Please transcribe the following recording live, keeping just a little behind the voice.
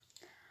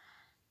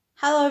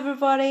Hello,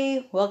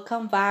 everybody.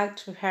 Welcome back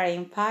to Hair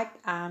Impact.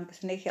 I'm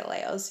Bethany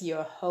Leos,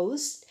 your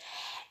host,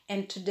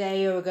 and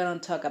today we're going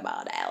to talk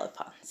about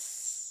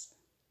elephants.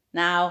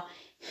 Now,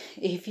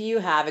 if you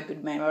have a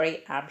good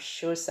memory, I'm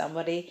sure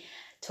somebody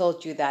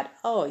told you that,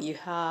 oh, you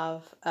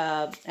have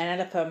an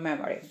elephant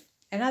memory.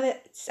 And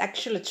it's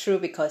actually true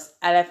because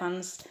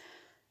elephants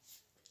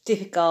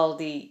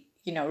difficulty,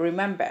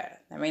 remember.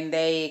 I mean,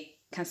 they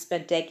can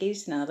spend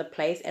decades in another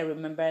place and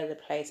remember the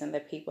place and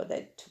the people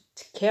that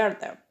took care of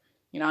them,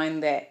 in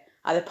the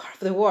other part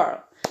of the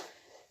world.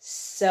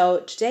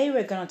 So today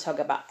we're going to talk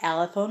about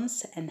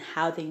elephants and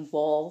how they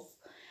evolved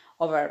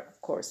over,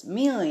 of course,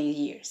 million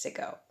years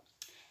ago.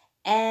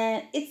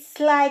 And it's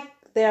like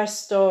their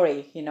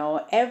story,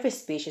 every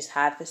species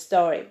has a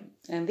story.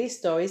 And this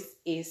story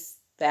is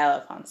the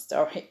elephant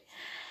story.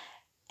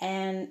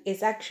 And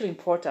it's actually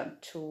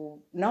important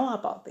to know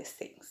about these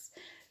things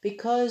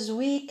because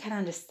we can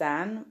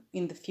understand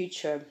in the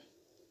future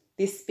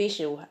this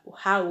species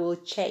how it will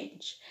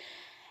change.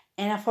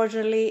 And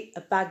unfortunately,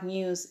 a bad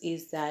news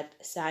is that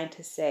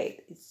scientists say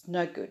it's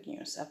not good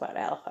news about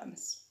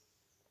elephants.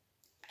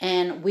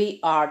 And we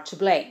are to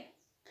blame.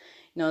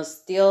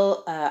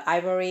 Still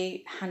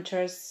ivory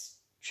hunters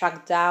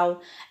track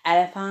down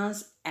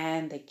elephants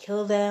and they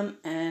kill them,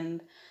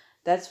 and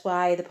that's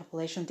why the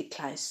population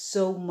declines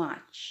so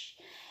much.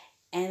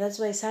 And that's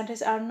why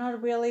scientists are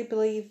not really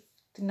believe,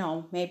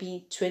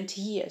 maybe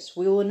 20 years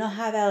we will not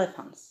have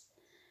elephants.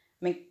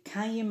 I mean,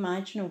 can you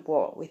imagine a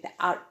world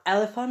without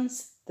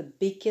elephants, the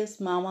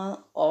biggest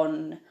mammal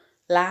on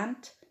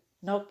land,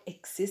 not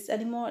exist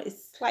anymore?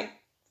 It's like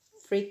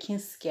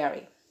freaking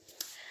scary.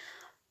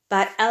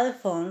 But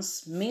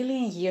elephants,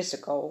 million years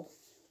ago,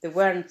 they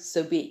weren't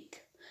so big.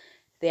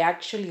 They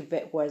actually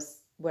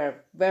were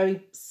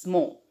very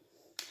small.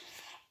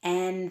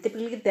 And they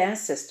believe the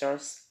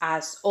ancestors,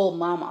 as all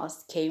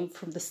mammals, came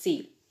from the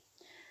sea.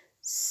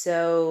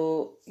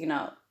 So,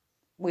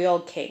 we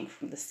all came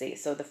from the sea.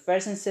 So the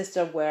first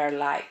ancestors were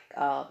like,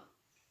 for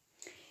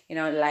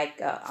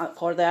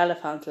the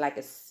elephant, like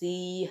a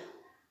sea,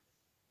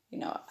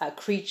 a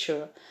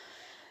creature.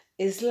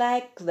 It's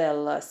like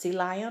the sea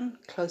lion,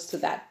 close to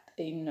that,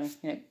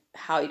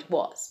 how it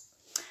was.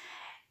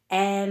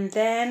 And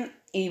then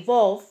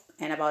evolved,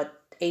 and about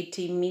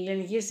 18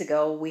 million years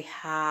ago, we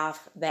have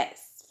the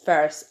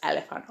first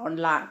elephant on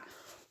land,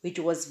 which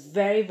was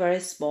very, very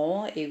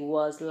small. It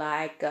was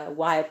like a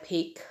wild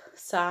pig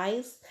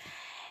size.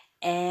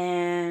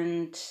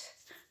 And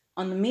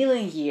on the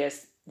million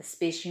years, the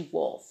species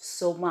evolved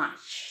so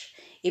much.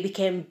 It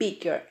became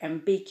bigger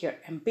and bigger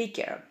and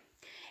bigger,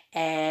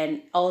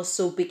 and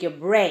also bigger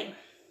brain,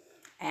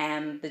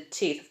 and the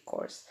teeth, of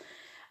course.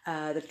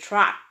 The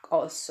track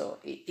also,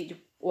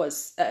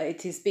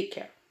 it is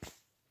bigger.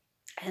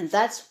 And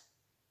that's,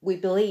 we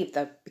believe,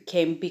 that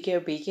became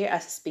bigger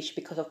as a species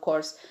because, of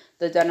course,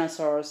 the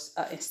dinosaurs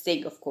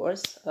extinct, of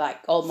course, like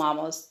all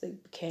mammals, they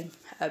became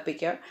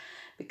bigger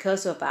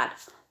because of that,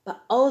 but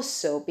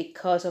also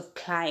because of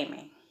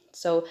climate.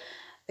 So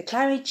the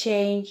climate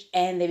changed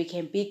and they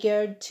became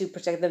bigger to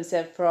protect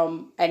themselves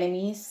from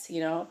enemies,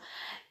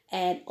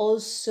 and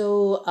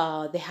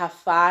also they have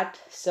fat,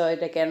 so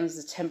it against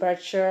the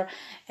temperature,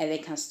 and they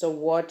can store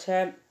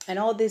water. And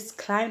all these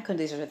climate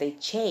conditions that they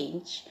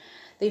change,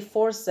 they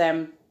force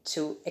them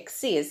to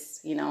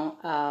exist,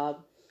 the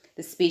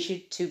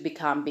species to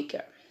become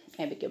bigger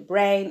and bigger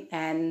brain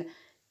and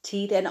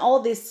teeth, and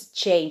all this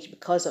change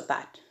because of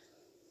that.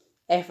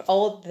 If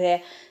all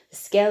the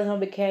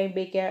skeleton became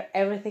bigger,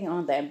 everything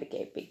on them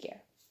became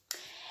bigger.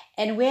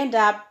 And we end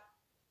up,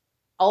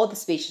 all the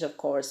species, of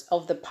course,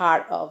 of the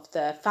part of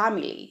the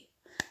family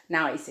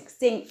now is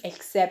extinct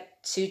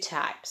except two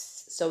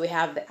types. So we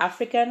have the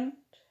African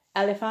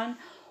elephant,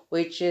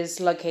 which is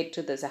located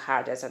to the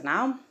Sahara Desert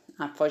now,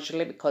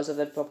 unfortunately, because of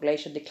the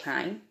population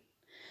decline.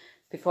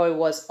 Before it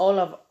was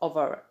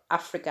over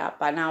Africa,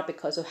 but now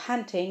because of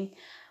hunting,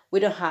 we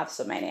don't have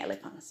so many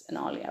elephants and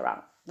only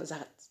around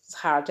the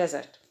Sahara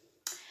Desert.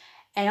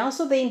 And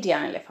also the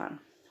Indian elephant,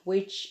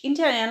 which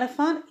Indian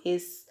elephant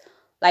is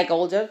like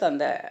older than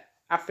the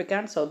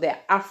African. So the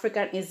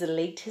African is the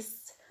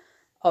latest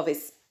of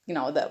its,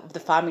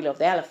 the family of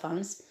the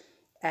elephants.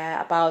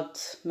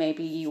 About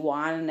maybe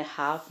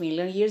 1.5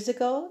 million years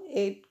ago,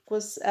 it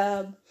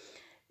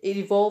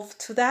evolved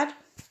to that.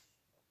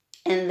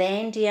 And the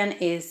Indian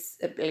is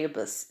a little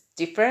bit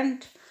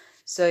different.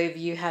 So if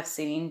you have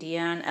seen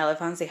Indian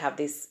elephants, they have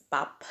this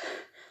bump,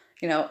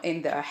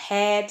 in their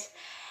head,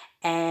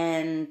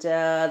 and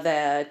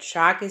the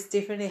track is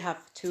different. They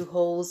have two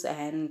holes,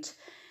 and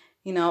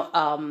the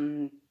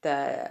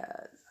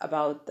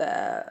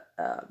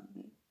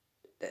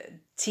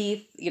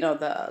teeth,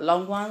 the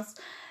long ones,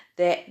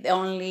 they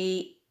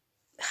only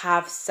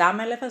have some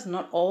elephants,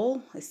 not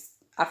all.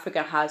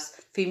 Africa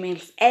has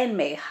females and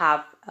male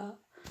have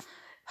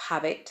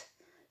it.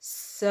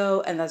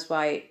 So, and that's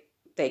why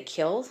they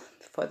killed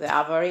for the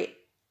average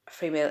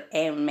female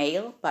and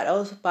male,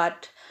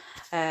 but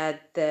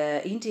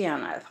the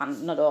Indian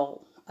elephant, not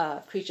all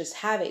creatures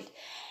have it,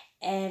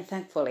 and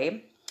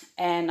thankfully,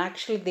 and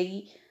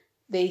actually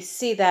they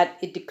see that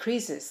it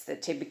decreases the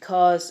tip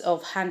because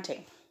of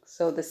hunting.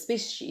 So the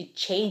species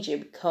changes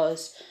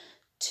because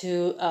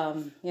to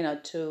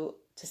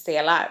stay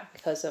alive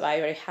because of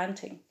ivory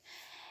hunting.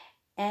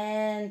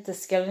 And the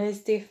skeleton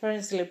is different,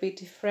 it's a little bit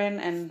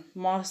different, and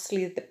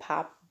mostly the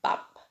pop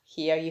up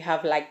here you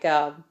have like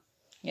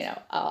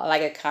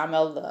like a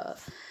camel, the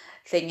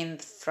thing in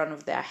front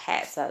of their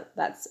head. So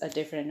that's a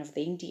different of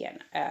the Indian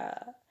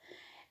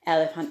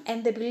elephant.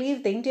 And they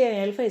believe the Indian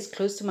elephant is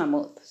close to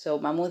mammoth. So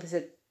mammoth is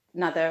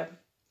another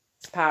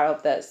part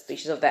of the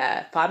species of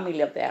the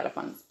family of the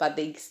elephants, but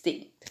they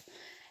extinct.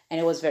 And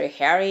it was very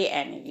hairy,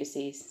 and if you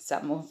see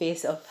some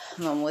movies of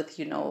mammoth,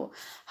 you know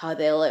how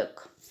they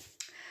look.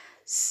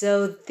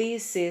 So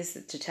this is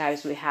the two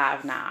types we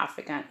have now,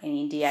 African and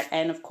Indian.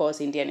 And of course,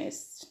 Indian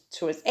is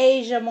towards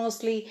Asia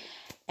mostly,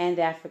 and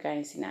the African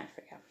is in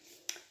Africa.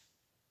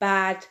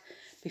 But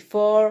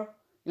before,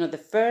 the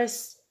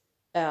first,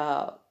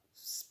 the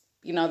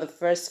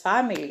first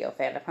family of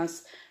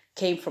elephants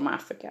came from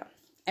Africa.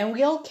 And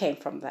we all came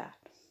from that.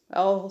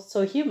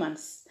 Also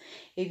humans.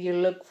 If you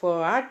look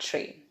for our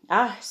tree,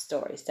 our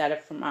story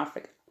started from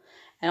Africa.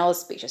 And all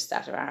species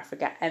started from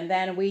Africa. And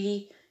then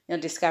we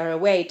discover a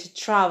way to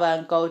travel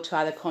and go to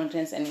other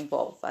continents and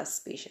evolve as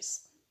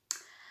species.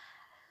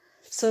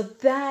 So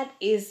that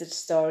is the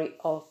story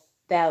of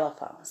the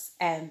elephants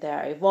and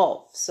their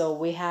evolve. So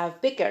we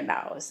have bigger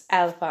now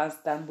elephants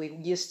than we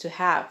used to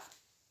have.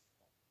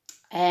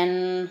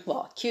 And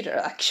cuter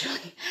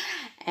actually.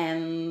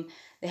 And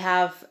they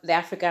have the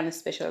African,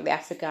 especially the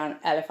African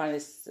elephant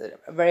is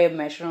a very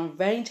mature,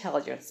 very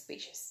intelligent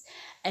species.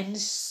 And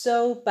it's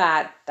so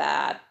bad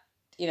that,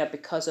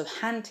 because of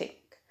hunting,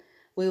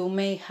 we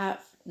may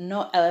have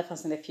no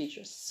elephants in the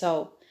future.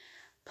 So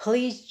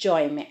please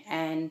join me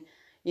and,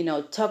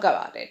 talk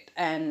about it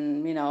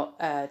and,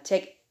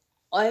 take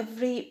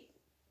every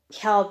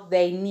help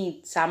they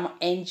need. Some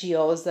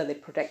NGOs that they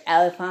protect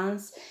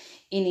elephants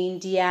in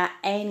India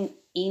and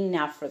in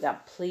Africa.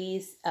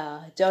 Please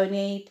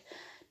donate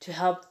to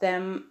help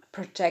them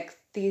protect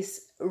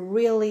this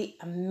really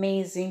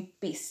amazing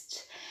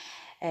beast.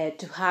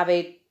 To have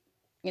it,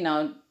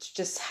 to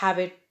just have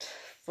it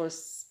for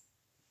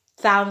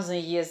thousands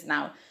of years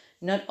now,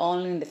 not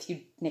only in the few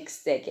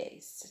next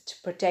decades, to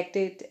protect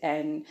it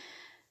and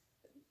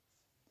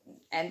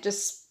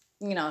just,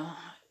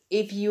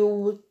 if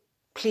you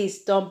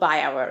please don't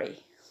buy ivory,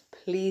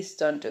 please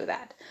don't do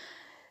that.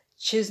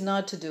 Choose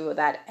not to do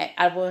that.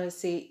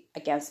 Advocacy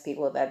against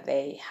people that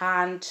they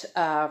hunt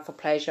for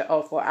pleasure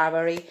or for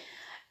ivory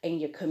in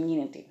your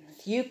community.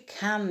 You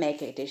can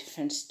make a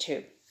difference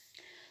too.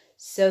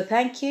 So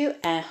thank you,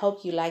 and I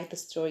hope you like the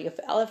story of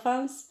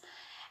elephants.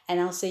 And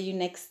I'll see you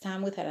next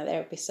time with another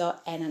episode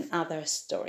and another story.